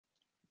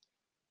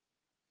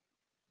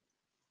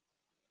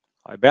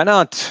Hi,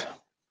 Bernhard.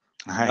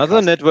 Hi, Another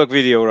Carsten. network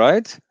video,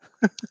 right?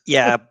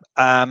 Yeah,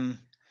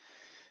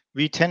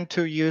 we tend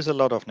to use a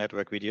lot of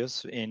network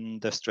videos in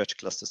the Stretch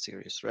Cluster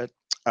series, right?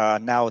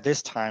 Now,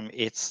 this time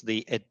it's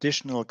the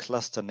additional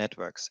cluster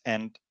networks.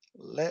 And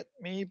let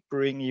me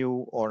briefly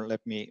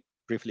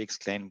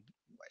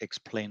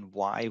explain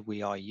why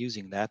we are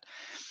using that.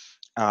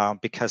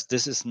 Because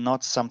this is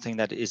not something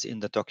that is in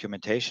the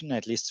documentation,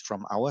 at least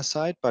from our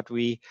side, but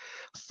we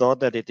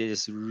thought that it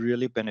is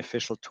really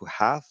beneficial to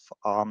have.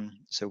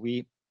 So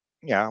we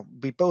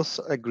both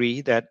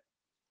agree that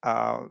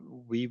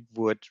we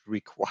would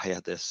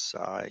require this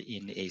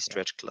in a Yeah.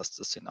 stretch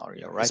cluster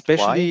scenario, right? Why?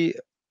 Especially,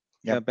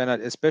 Yeah. Bernhard,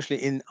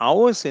 especially in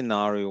our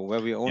scenario where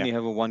we Yeah. only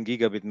have a 1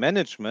 gigabit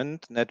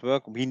management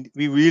network, we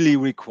really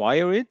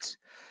require it.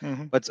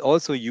 Hmm. But it's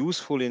also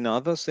useful in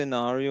other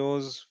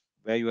scenarios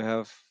where you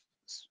have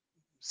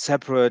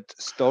separate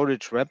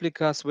storage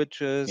replica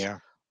switches, Yeah.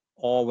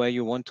 or where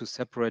you want to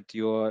separate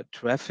your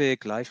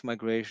traffic, live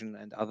migration,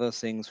 and other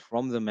things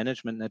from the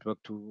management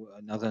network to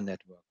another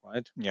network,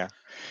 right? Yeah.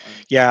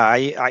 And Yeah.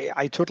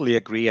 I totally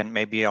agree. And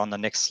maybe on the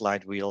next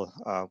slide we'll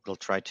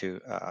try to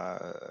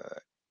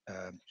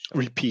show.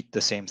 repeat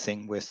the same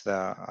thing with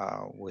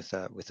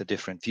a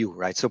different view,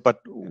 right? So, but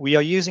we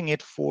are using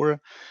it for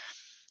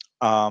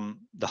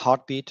the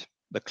heartbeat,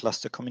 the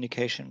cluster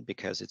communication,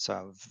 because it's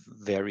a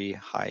very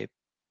high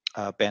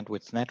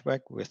bandwidth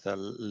network with a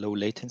low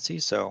latency.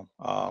 So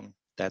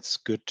that's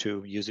good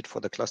to use it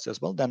for the cluster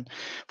as well. Then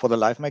for the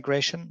live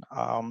migration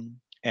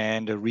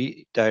and a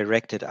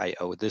redirected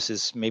IO, this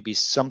is maybe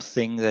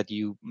something that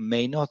you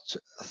may not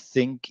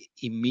think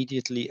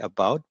immediately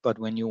about, but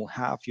when you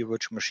have your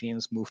virtual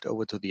machines moved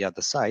over to the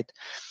other side,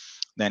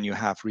 then you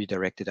have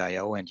redirected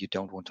IO and you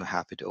don't want to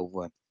have it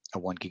over a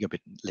 1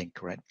 gigabit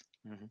link, right?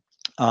 Mhm.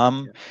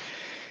 Um,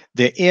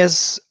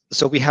 Yeah.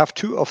 so we have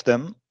two of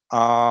them,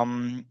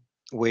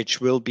 which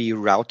will be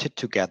routed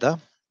together.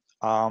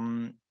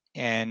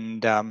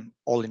 And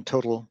all in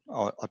total,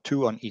 or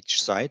two on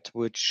each side,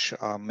 which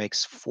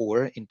makes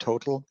four in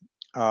total.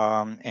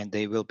 And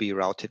they will be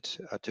routed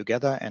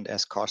together. And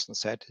as Carsten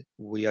said,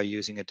 we are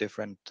using a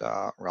different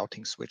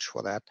routing switch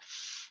for that.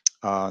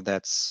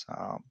 That's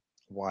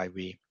why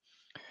we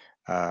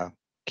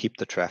keep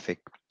the traffic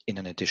in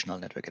an additional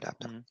network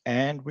adapter. Mhm.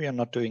 And we are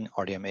not doing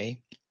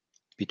RDMA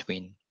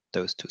between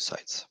those two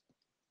sites.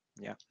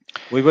 Yeah,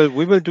 we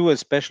will do a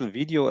special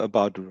video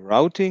about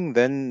routing.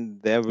 Then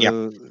there Yeah,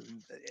 will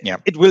yeah,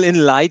 it will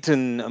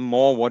enlighten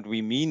more what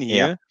we mean yeah,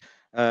 here,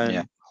 yeah.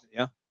 and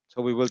yeah,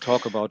 so we will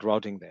talk about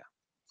routing there.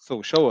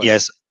 So show us.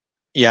 Yes,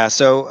 yeah.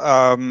 So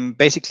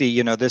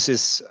basically, this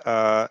is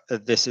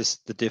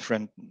the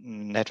different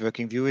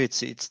networking view.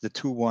 It's the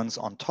two ones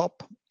on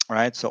top,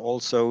 right? So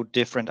also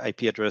different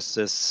IP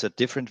addresses,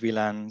 different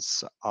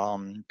VLANs,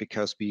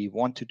 because we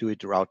want to do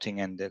it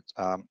routing, and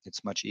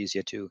it's much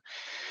easier to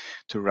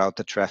route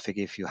the traffic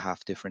if you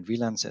have different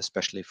VLANs,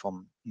 especially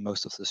from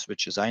most of the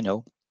switches I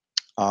know.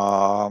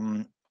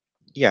 Um,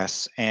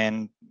 Yes,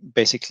 and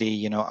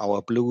basically,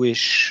 our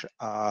bluish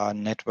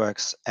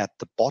networks at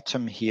the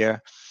bottom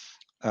here,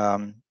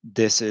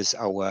 this is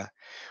our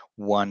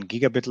 1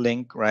 gigabit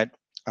link, right?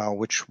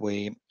 Which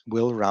we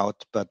will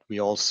route, but we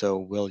also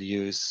will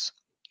use,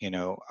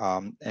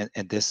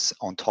 and this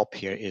on top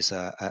here is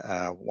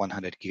a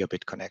 100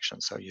 gigabit connection.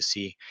 So you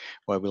see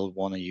where we'll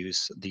want to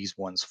use these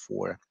ones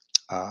for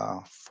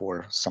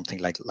something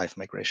like live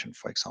migration,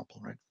 for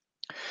example, right?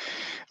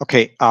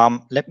 Okay,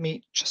 let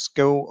me just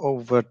go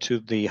over to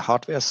the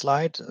hardware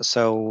slide.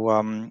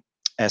 So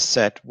as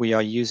said, we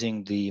are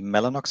using the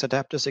Mellanox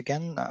adapters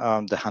again,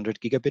 the 100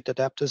 gigabit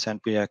adapters, and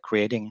we are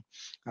creating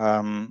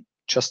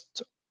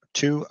just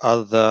two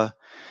other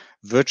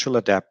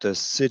virtual adapters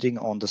sitting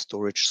on the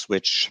storage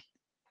switch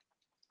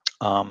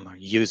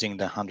using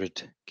the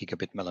 100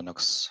 gigabit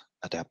Mellanox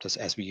adapters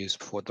as we use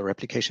for the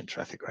replication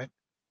traffic, right?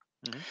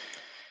 Mhm.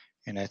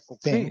 And I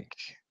think Okay.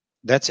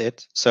 that's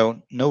it.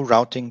 So no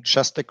routing,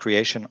 just the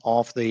creation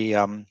of the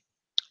um,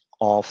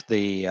 of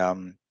the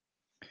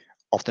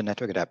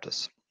network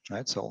adapters.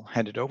 Right. So I'll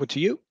hand it over to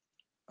you.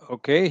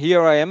 Okay,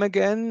 here I am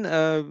again.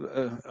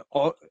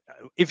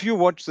 If you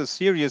watch the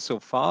series so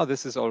far,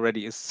 this is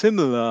already a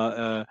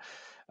similar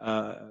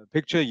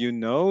picture,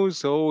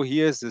 So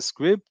here's the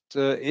script.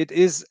 It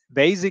is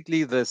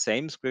basically the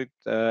same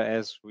script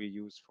as we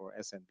use for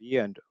SMB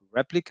and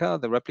replica,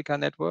 the replica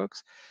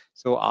networks.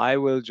 So I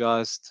will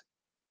just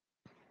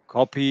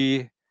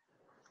copy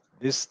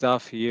this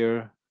stuff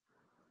here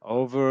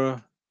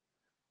over,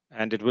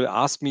 and it will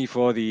ask me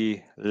for the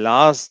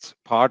last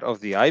part of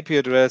the IP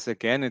address.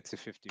 Again, it's a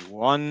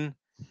 51.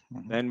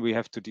 Mhm. Then we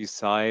have to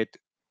decide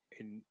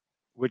in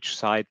which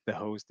site the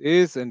host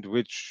is and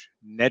which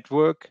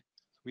network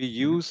we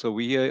Mhm. use. So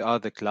here are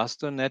the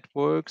cluster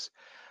networks.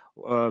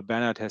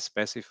 Bernhard has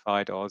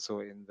specified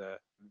also in the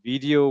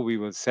video. We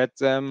will set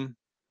them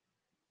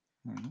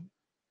Mhm.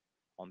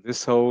 on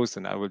this host,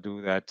 and I will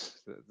do that,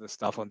 the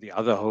stuff on the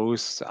other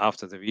hosts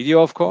after the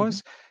video, of Mhm.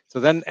 course. So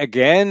then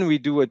again, we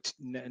do a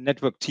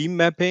network team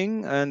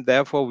mapping, and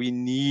therefore we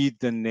need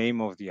the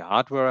name of the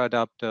hardware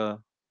adapter.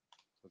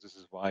 So this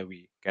is why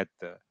we get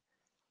the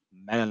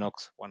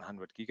Mellanox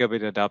 100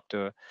 gigabit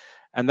adapter.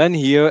 And then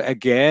here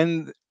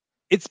again,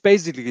 it's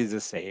basically the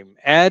same.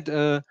 Add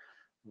a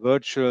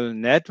virtual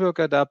network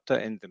adapter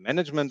in the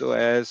management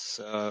OS,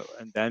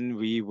 and then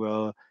we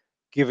will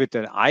give it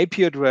an IP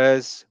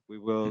address. We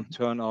will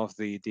turn off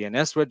the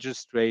DNS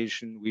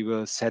registration. We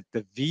will set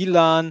the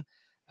VLAN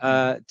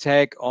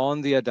tag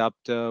on the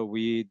adapter.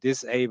 We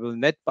disable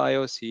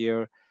NetBIOS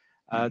here.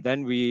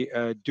 Then we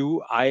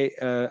do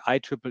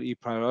IEEE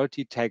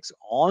priority tags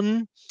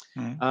on,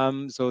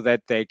 so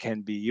that they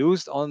can be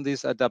used on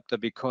this adapter,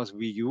 because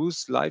we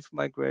use live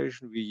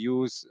migration, we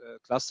use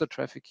cluster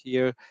traffic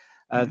here.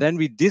 Then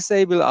we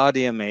disable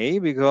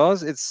RDMA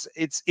because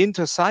it's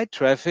inter-site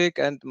traffic,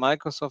 and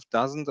Microsoft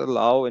doesn't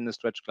allow in a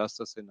stretch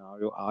cluster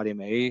scenario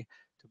RDMA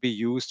to be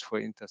used for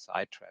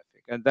inter-site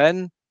traffic. And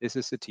then this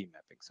is the T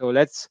mapping. So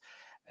let's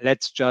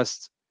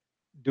just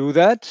do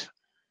that.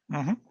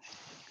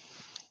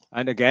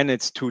 And again,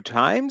 it's 2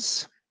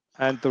 times.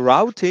 And the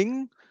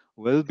routing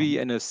will be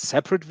in a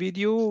separate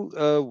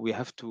video. We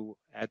have to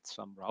add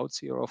some routes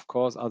here, of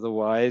course.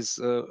 Otherwise,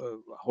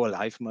 our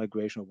live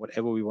migration or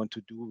whatever we want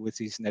to do with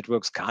these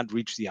networks can't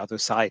reach the other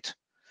side.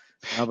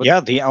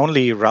 Yeah, the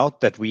only route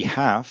that we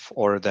have,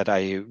 or that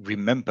I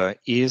remember,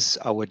 is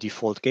our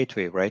default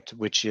gateway, right?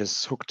 Which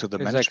is hooked to the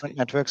management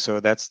network. So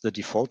that's the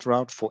default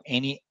route for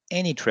any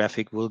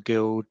traffic will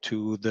go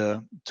to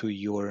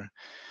your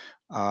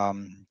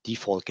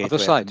default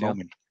gateway at the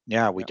moment.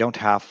 Yeah, we don't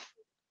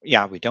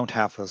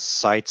have a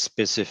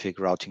site-specific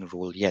routing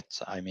rule yet.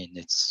 I mean,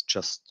 it's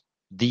just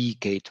the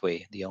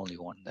gateway, the only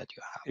one that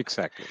you have.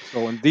 Exactly.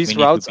 So, and these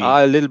routes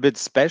are a little bit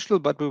special,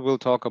 but we will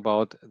talk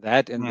about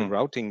that in the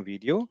routing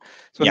video.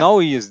 So now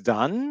he is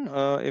done.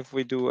 If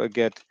we do a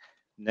get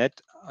net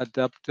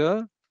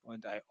adapter,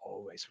 and I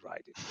always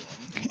write it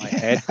wrong in my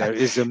head, there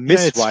is a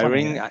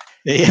miswiring.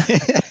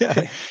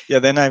 Yeah,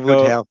 then I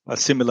would have a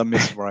similar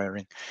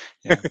miswiring.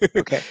 Yeah.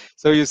 Okay.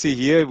 So you see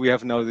here we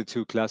have now the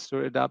 2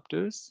 cluster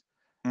adapters.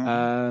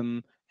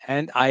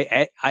 And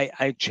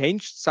I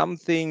changed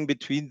something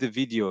between the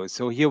videos.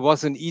 So here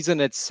was an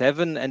Ethernet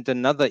 7 and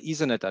another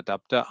Ethernet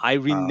adapter. I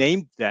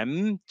renamed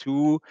them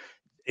to,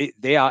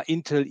 they are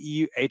Intel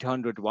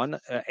E801,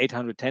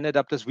 810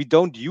 adapters. We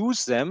don't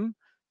use them.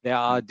 They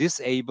are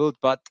disabled,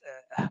 but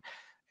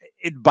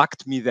it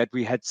bugged me that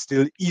we had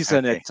still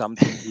Ethernet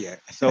something here.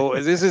 So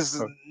this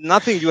is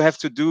nothing you have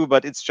to do,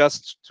 but it's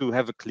just to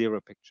have a clearer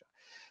picture.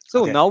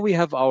 So now we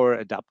have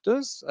our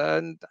adapters,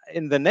 and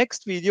in the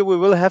next video, we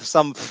will have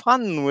some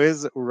fun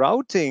with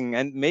routing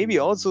and maybe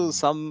also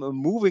some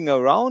moving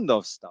around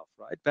of stuff,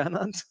 right,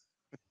 Bernard?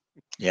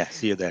 Yeah,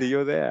 see you there. See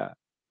you there.